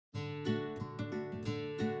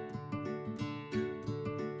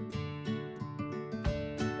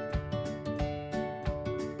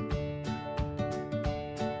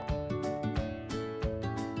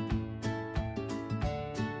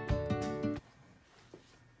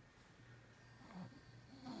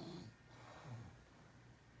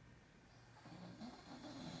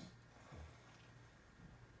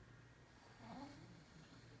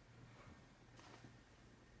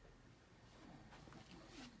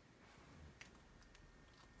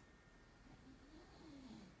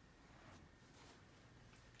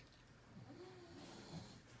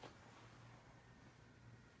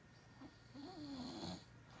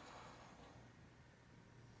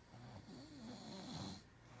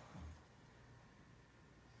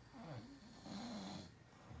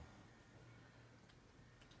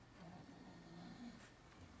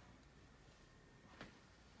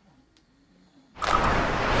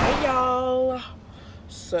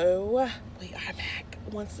So we are back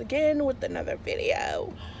once again with another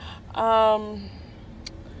video. Right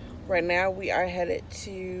now we are headed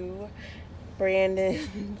to Brandon's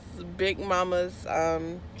Big Mama's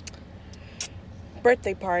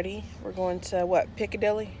birthday party. We're going to what,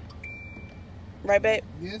 Piccadilly? Right, babe?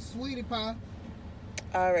 Yes, sweetie pie.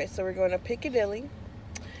 Alright, so we're going to Piccadilly.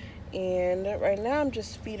 And right now I'm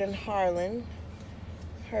just feeding Harlan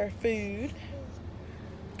her food.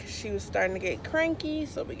 She was starting to get cranky,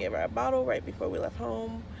 so we gave her a bottle right before we left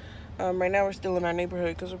home. Right now we're still in our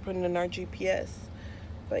neighborhood because we're putting in our GPS.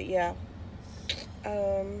 But yeah,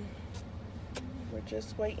 we're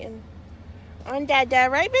just waiting on Dada,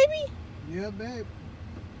 right, baby? Yeah, babe.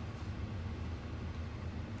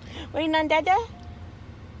 Waiting on Dada?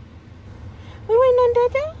 We waiting on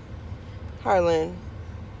Dada? Harlan.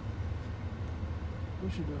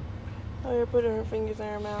 What she doing? Oh, you're putting her fingers in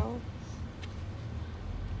her mouth.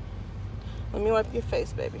 Let me wipe your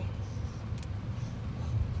face, baby.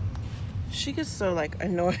 She gets so like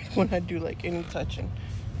annoyed when I do like any touching.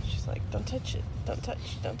 She's like, don't touch it, don't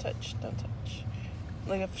touch, don't touch, don't touch.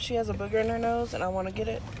 Like if she has a booger in her nose and I want to get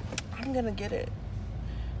it, I'm gonna get it.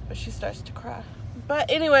 But she starts to cry.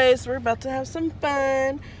 But anyways, we're about to have some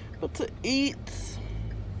fun. About to eat.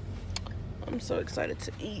 I'm so excited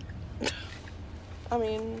to eat. I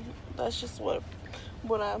mean, that's just what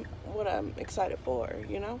I'm excited for,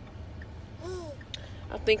 you know?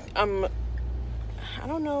 I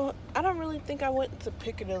don't know. I don't really think I went to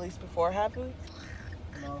Piccadilly's before, have we?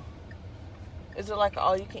 No. Is it like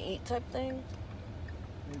all you can eat type thing?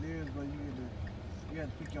 It is, but you have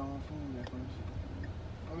to pick your own food at first.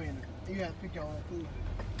 I mean, you have to pick your own food.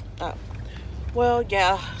 Oh. Well,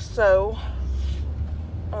 yeah, so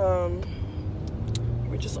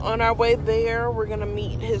we're just on our way there. We're gonna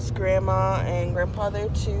meet his grandma and grandpa there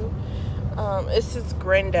too. It's his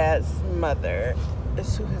granddad's mother.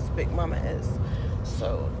 Is who his big mama is.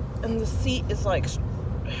 So, and the seat is like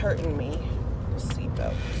hurting me. The seat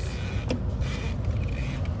belts.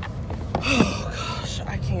 Oh gosh,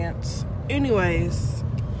 I can't. Anyways,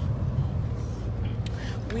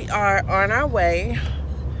 we are on our way,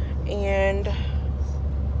 and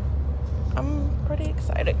I'm pretty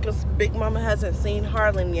excited because Big Mama hasn't seen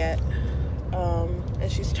Harlan yet, and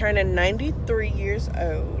she's turning 93 years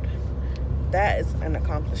old. That is an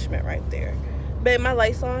accomplishment right there. Babe, my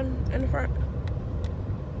lights on in the front?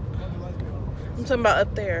 I'm talking about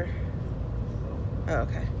up there. Oh,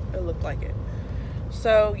 okay. It looked like it.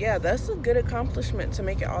 So, yeah, that's a good accomplishment to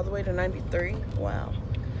make it all the way to 93. Wow.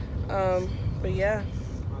 But, yeah,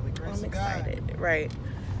 I'm excited. Right.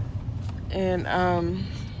 And,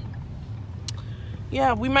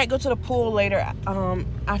 yeah, we might go to the pool later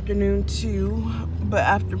afternoon, too. But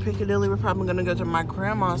after Piccadilly, we're probably going to go to my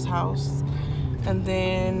grandma's house. And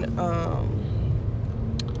then,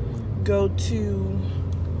 go to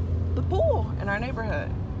the pool in our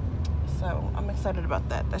neighborhood. So I'm excited about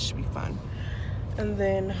that. That should be fun. And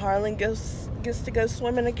then Harlan gets to go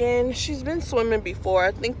swimming again. She's been swimming before.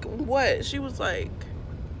 I think she was like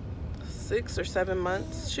 6 or 7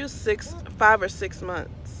 months. She was 5 or 6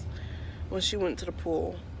 months when she went to the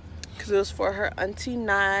pool, because it was for her Auntie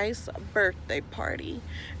Nye's birthday party,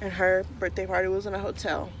 and her birthday party was in a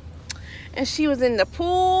hotel. And she was in the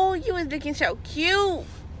pool. You was looking so cute.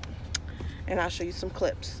 And I'll show you some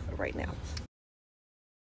clips right now.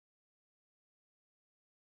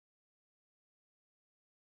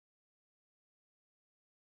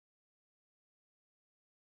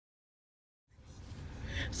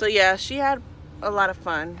 So yeah, she had a lot of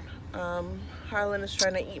fun. Harlan is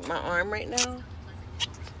trying to eat my arm right now.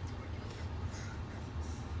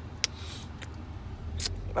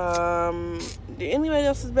 Did anybody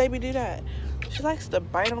else's baby do that? She likes to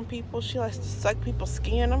bite on people. She likes to suck people's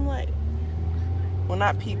skin. I'm like, well,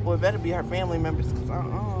 not people. It better be her family members, because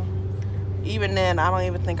even then, I don't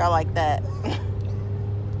even think I like that.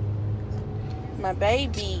 My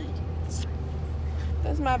baby.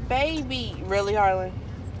 That's my baby. Really, Harlan?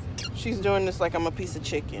 She's doing this like I'm a piece of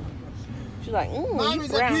chicken. She's like, Mommy's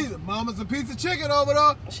you brown. a piece. Mama's a piece of chicken over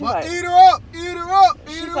there. She's like, eat her up, eat her up,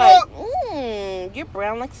 eat her like, up. You're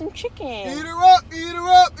brown like some chicken. Eat her up, eat her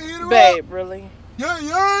up, eat her up. Babe, really? Yay,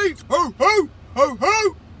 yay. Ho, ho, ho,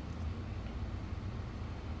 ho.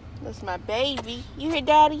 That's my baby. You hear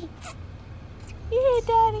daddy? You hear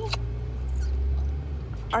daddy?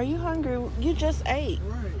 Are you hungry? You just ate.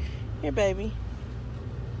 Right. Here, baby.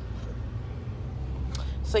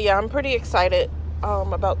 So yeah, I'm pretty excited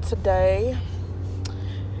about today.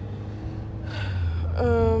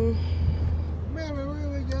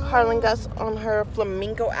 Harlan got on her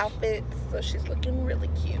flamingo outfit, so she's looking really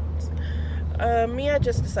cute. Me, I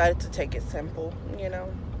just decided to take it simple, you know.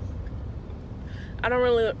 I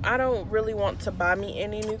don't really want to buy me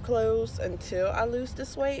any new clothes until I lose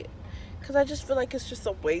this weight, because I just feel like it's just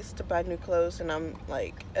a waste to buy new clothes, and I'm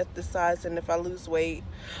like at this size, and if I lose weight,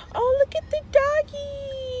 oh, look at the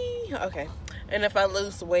doggy. Okay, and if I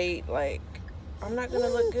lose weight, like, I'm not gonna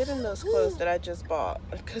look good in those clothes that I just bought,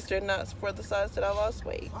 because they're not for the size that I lost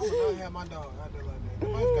weight. I would not have my dog out there like that. They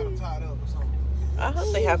might have got him tied up or something. I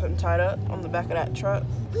hope they have him tied up on the back of that truck.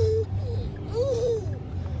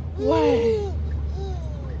 What?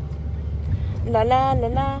 La la la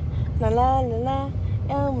la la la la la.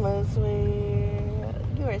 Elma's way.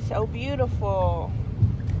 You are so beautiful.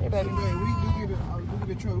 Hey, baby. We do get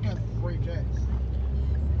a truck. We got a great jack.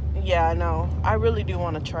 Yeah, I know. I really do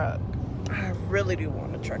want a truck. I really do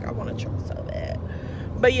want a truck. I want a truck so bad.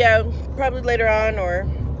 But yeah, probably later on or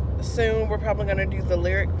soon, we're probably gonna do the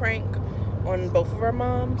lyric prank on both of our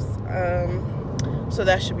moms. So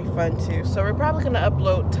that should be fun too. So we're probably gonna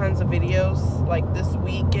upload tons of videos like this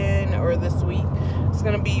weekend or this week. It's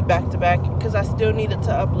gonna be back to back because I still needed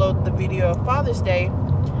to upload the video of Father's Day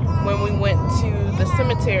when we went to the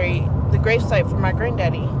cemetery, the gravesite for my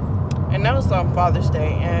granddaddy, and that was on Father's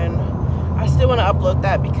Day. And I still want to upload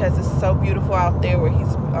that because it's so beautiful out there where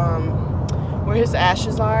he's where his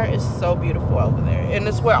ashes are. It's so beautiful over there, and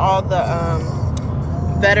it's where all the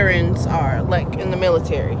veterans are, like in the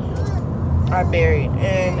military, are buried.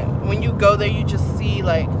 And when you go there, you just see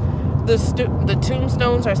like the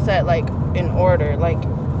tombstones are set like in order. Like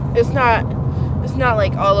it's not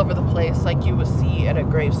like all over the place like you would see at a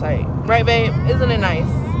gravesite, right, babe? Isn't it nice?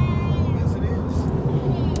 Yes, it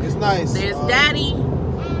is. It's nice. There's Daddy.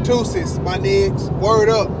 Tootsis, my niggas. Word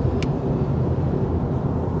up.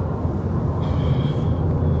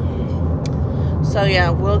 So yeah,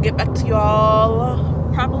 we'll get back to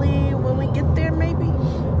y'all probably when we get there, maybe.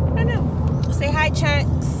 I don't know. Say hi,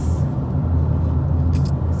 Chunks.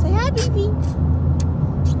 Say hi, baby.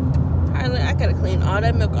 Harlan, I gotta clean all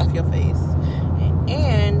that milk off your face.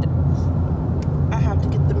 And I have to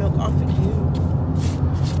get the milk off of you.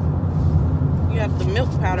 You have the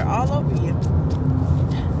milk powder all over you.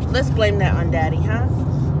 Let's blame that on Daddy, huh?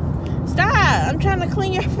 Stop! I'm trying to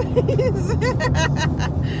clean your face.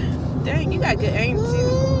 Dang, you got good aim too.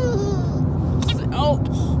 Oh.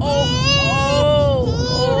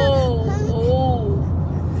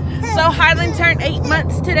 So Harlan turned 8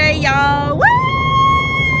 months today, y'all. Woo!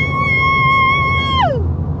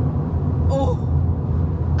 Oh.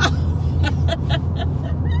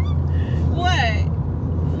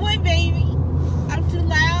 What, baby? I'm too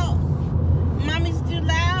loud? Mommy's too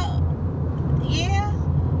loud? Yeah?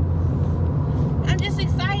 I'm just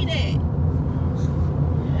excited.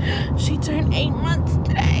 She turned 8 months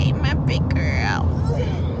today, my big girl.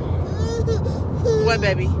 What,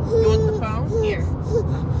 baby? You want the phone? Here.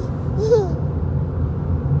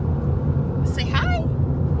 Say hi.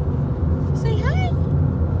 Say hi.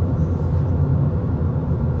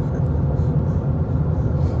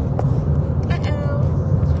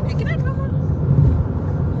 Uh-oh. Pick it up, Mama.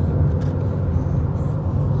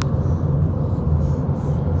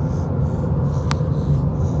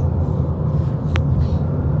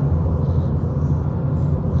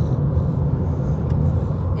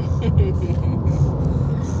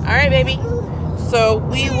 All right, baby. So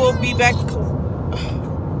we will be back.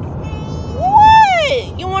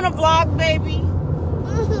 What? You want to vlog, baby?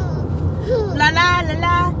 La la la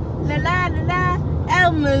la la la la la.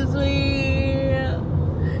 Elma's wheel.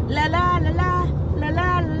 La la la la la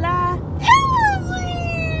la la la. Elma's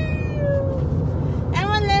wheel. And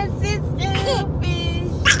my little sister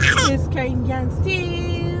fish. Miss Kane Young's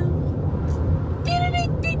too.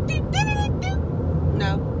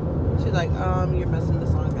 No. She's like, you're messing the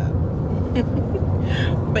song up.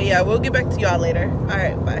 But yeah, we'll get back to y'all later.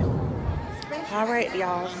 Alright, bye. Alright,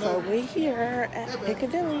 y'all, so we're here at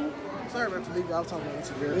Piccadilly. Sorry about to leave y'all talking on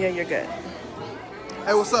Instagram. Yeah, you're good.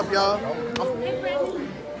 Hey, what's up, y'all? Let me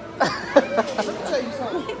tell you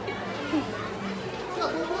something.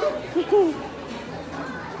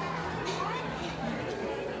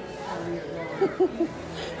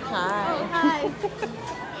 Hi. Hi.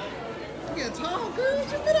 You getting tall, girl? You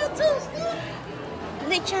fit out too,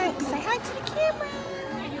 Nick Chunk, say hi to the camera.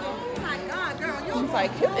 Oh my God, girl, you He's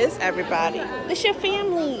like, who is everybody? This your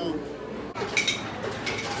family.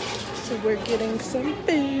 So we're getting some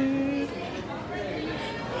food.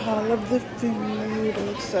 All of the food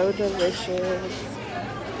looks so delicious.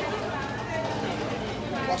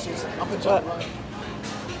 Watch this. I'm gonna jump right.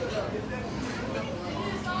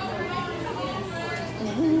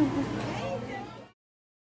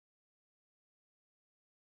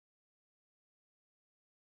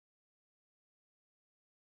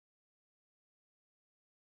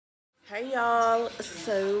 Hey y'all,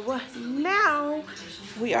 so now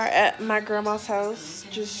we are at my grandma's house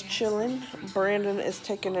just chilling. Brandon is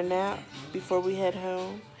taking a nap before we head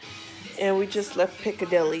home, and we just left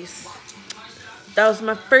Piccadilly's. That was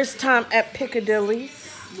my first time at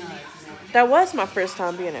Piccadilly's. That was my first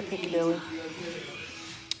time being at Piccadilly.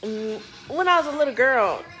 When I was a little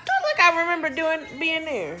girl, I think I remember being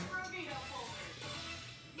there.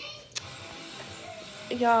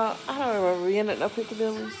 Y'all, I don't remember being at no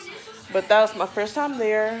Piccadilly's. But that was my first time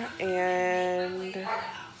there, and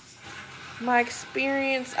my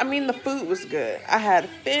experience, I mean, the food was good. I had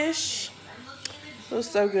fish. It was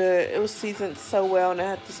so good. It was seasoned so well, and it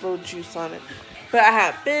had this little juice on it. But I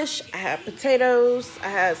had fish, I had potatoes, I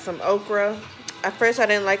had some okra. At first, I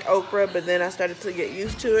didn't like okra, but then I started to get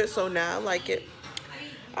used to it, so now I like it.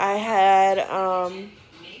 I had,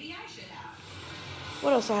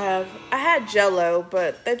 what else I have? I had Jell-O,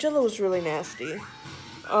 but that Jell-O was really nasty.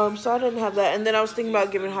 So I didn't have that, and then I was thinking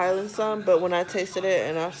about giving Highland some, but when I tasted it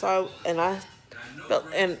and I saw,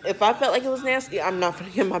 and if I felt like it was nasty, I'm not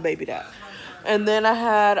gonna give my baby that. And then I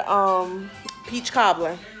had peach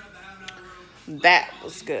cobbler. That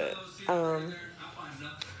was good. I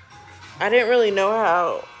didn't really know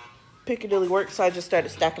how Piccadilly worked, so I just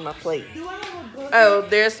started stacking my plate. Oh,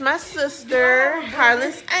 there's my sister,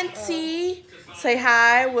 Highland's auntie. Say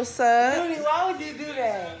hi, what's up? Judy, why would you do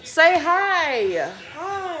that? Say hi.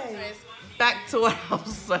 Hi. Back to what I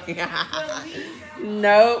was saying.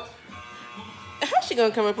 Nope. How's she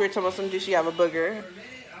gonna come up here and tell me does she have a booger?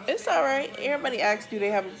 It's alright. Everybody asks do they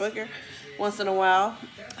have a booger once in a while.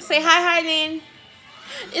 Say hi, Harlan.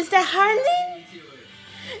 Is that Harlan?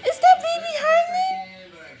 Is that baby Harlan?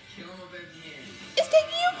 Is that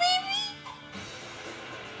you, baby?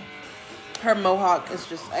 Her mohawk is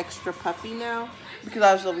just extra puffy now because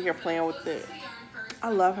I was over here playing with it. I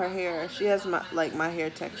love her hair. She has my hair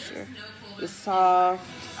texture. It's soft.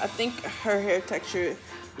 I think her hair texture,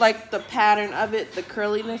 like the pattern of it, the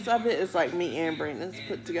curliness of it is like me and Brandon's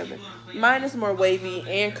put together. Mine is more wavy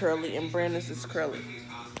and curly, and Brandon's is curly.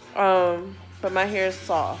 But my hair is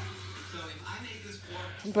soft.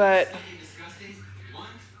 But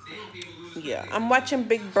yeah, I'm watching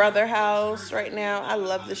Big Brother House right now. I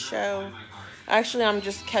love the show. Actually, I'm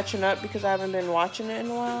just catching up because I haven't been watching it in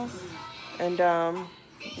a while. And,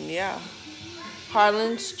 yeah.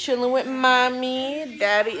 Harlan's chilling with mommy.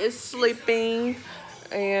 Daddy is sleeping.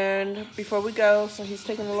 And before we go, so he's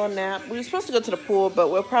taking a little nap. We were supposed to go to the pool, but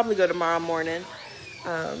we'll probably go tomorrow morning.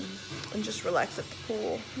 And just relax at the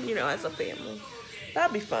pool, you know, as a family.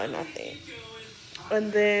 That'll be fun, I think.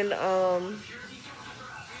 And then,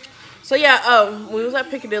 so yeah, when we was at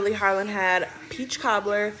Piccadilly, Harlan had peach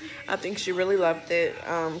cobbler. I think she really loved it,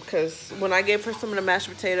 because when I gave her some of the mashed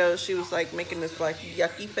potatoes, she was like making this like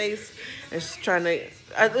yucky face, and she's trying to,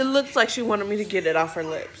 it looks like she wanted me to get it off her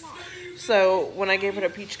lips. So when I gave her the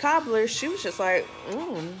peach cobbler, she was just like,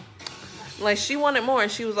 like she wanted more,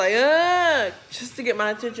 and she was like, just to get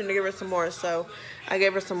my attention to give her some more. So I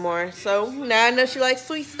gave her some more. So now I know she likes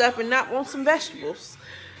sweet stuff and not want some vegetables.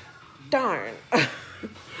 Darn.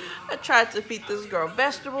 I tried to feed this girl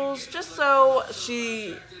vegetables just so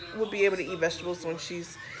she would be able to eat vegetables when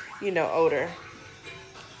she's, you know, older.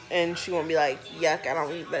 And she won't be like, yuck, I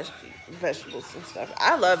don't eat vegetables and stuff.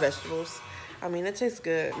 I love vegetables. I mean, it tastes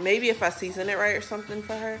good. Maybe if I season it right or something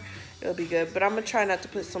for her, it'll be good. But I'm going to try not to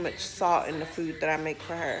put so much salt in the food that I make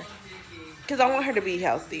for her. Because I want her to be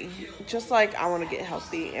healthy. Just like I want to get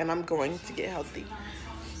healthy, and I'm going to get healthy.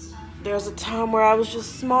 There's a time where I was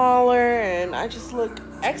just smaller and I just look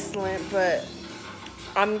excellent, but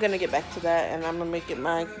I'm going to get back to that, and I'm going to make it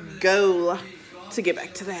my goal to get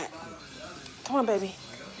back to that. Come on, baby.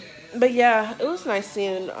 But yeah, it was nice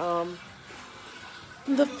seeing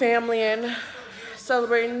the family and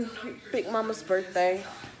celebrating Big Mama's birthday.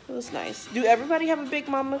 It was nice. Do everybody have a Big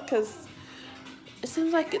Mama? Because it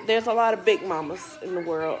seems like there's a lot of Big Mamas in the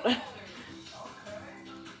world.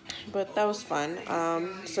 But that was fun.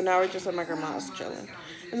 So now we're just at my grandma's chilling.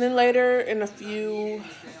 And then later, in a few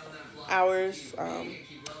hours,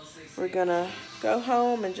 we're gonna go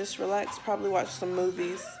home and just relax, probably watch some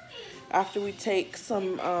movies after we take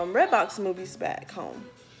some Redbox movies back home.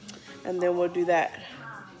 And then we'll do that.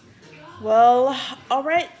 Well,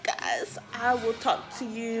 alright guys, I will talk to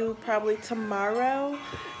you probably tomorrow.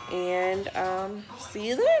 And see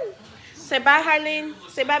you then. Say bye, Harlan.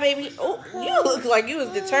 Say bye, baby. Oh, you look like you was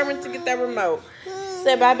determined to get that remote.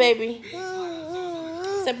 Say bye, baby.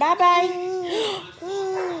 Say bye-bye.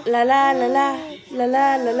 La la la la la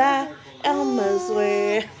la la la. Elmo's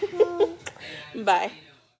way. Bye.